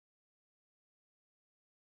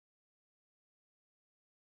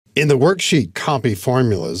In the worksheet Copy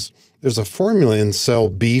Formulas, there's a formula in cell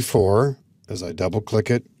B4. As I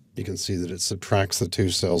double-click it, you can see that it subtracts the 2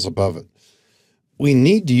 cells above it. We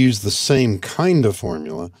need to use the same kind of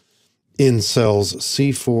formula in cells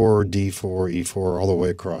C4, D4, E4, all the way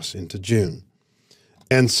across into June.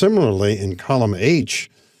 And similarly, in column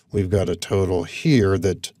H, we've got a total here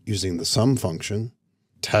that, using the sum function,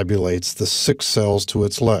 tabulates the 6 cells to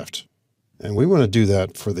its left. And we want to do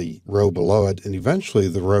that for the row below it, and eventually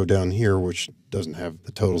the row down here, which doesn't have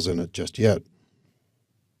the totals in it just yet.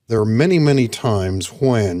 There are many, many times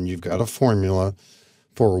when you've got a formula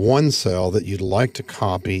for one cell that you'd like to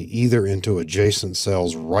copy either into adjacent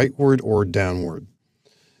cells rightward or downward.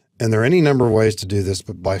 And there are any number of ways to do this,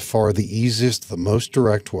 but by far the easiest, the most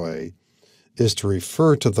direct way is to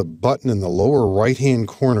refer to the button in the lower right-hand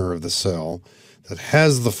corner of the cell that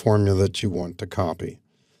has the formula that you want to copy.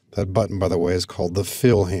 That button, by the way, is called the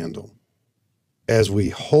fill handle. As we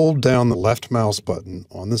hold down the left mouse button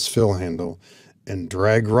on this fill handle and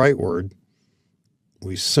drag rightward,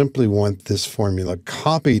 we simply want this formula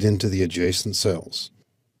copied into the adjacent cells.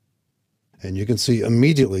 And you can see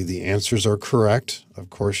immediately the answers are correct. Of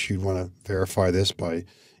course, you'd want to verify this by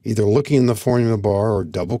either looking in the formula bar or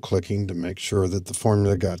double-clicking to make sure that the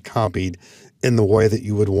formula got copied in the way that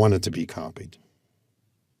you would want it to be copied.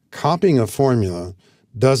 Copying a formula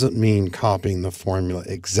doesn't mean copying the formula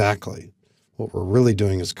exactly. What we're really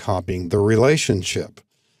doing is copying the relationship.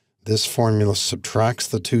 This formula subtracts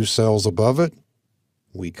the 2 cells above it.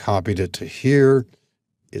 We copied it to here.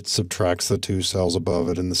 It subtracts the 2 cells above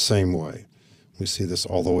it in the same way. We see this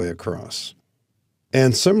all the way across.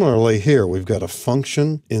 And similarly here, we've got a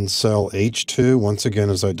function in cell H2. Once again,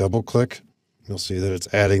 as I double-click, you'll see that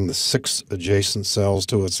it's adding the 6 adjacent cells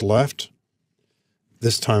to its left.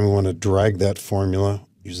 This time we want to drag that formula,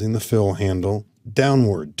 using the fill handle,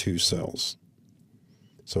 downward 2 cells.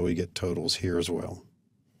 So we get totals here as well.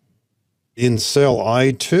 In cell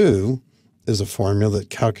I2 is a formula that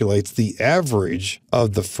calculates the average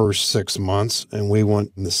of the first 6 months, and we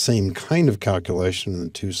want the same kind of calculation in the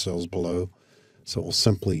 2 cells below. So we'll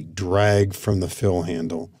simply drag from the fill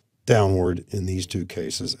handle downward in these 2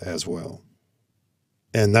 cases as well.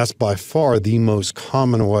 And that's by far the most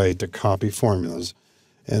common way to copy formulas.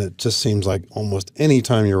 And it just seems like almost any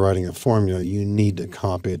time you're writing a formula, you need to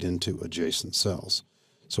copy it into adjacent cells.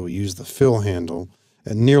 So we use the fill handle,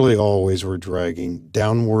 and nearly always we're dragging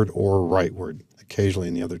downward or rightward, occasionally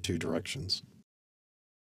in the other 2 directions.